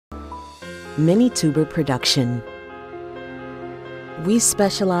Mini-tuber production. We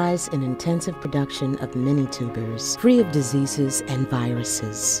specialize in intensive production of mini-tubers, free of diseases and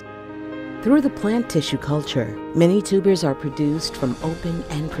viruses. Through the plant tissue culture, mini-tubers are produced from open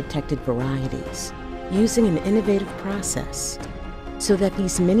and protected varieties, using an innovative process, so that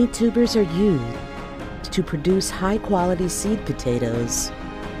these mini-tubers are used to produce high-quality seed potatoes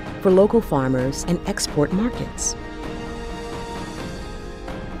for local farmers and export markets.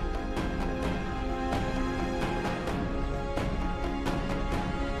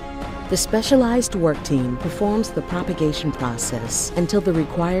 The specialized work team performs the propagation process until the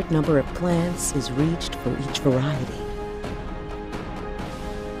required number of plants is reached for each variety.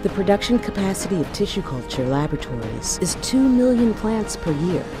 The production capacity of tissue culture laboratories is 2 million plants per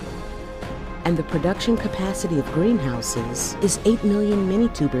year, and the production capacity of greenhouses is 8 million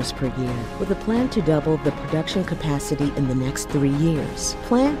mini-tubers per year, with a plan to double the production capacity in the next 3 years.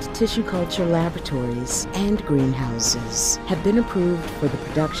 Plant tissue culture laboratories and greenhouses have been approved for the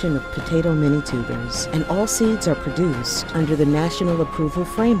production of potato mini-tubers, and all seeds are produced under the National Approval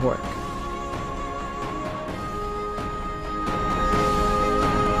Framework.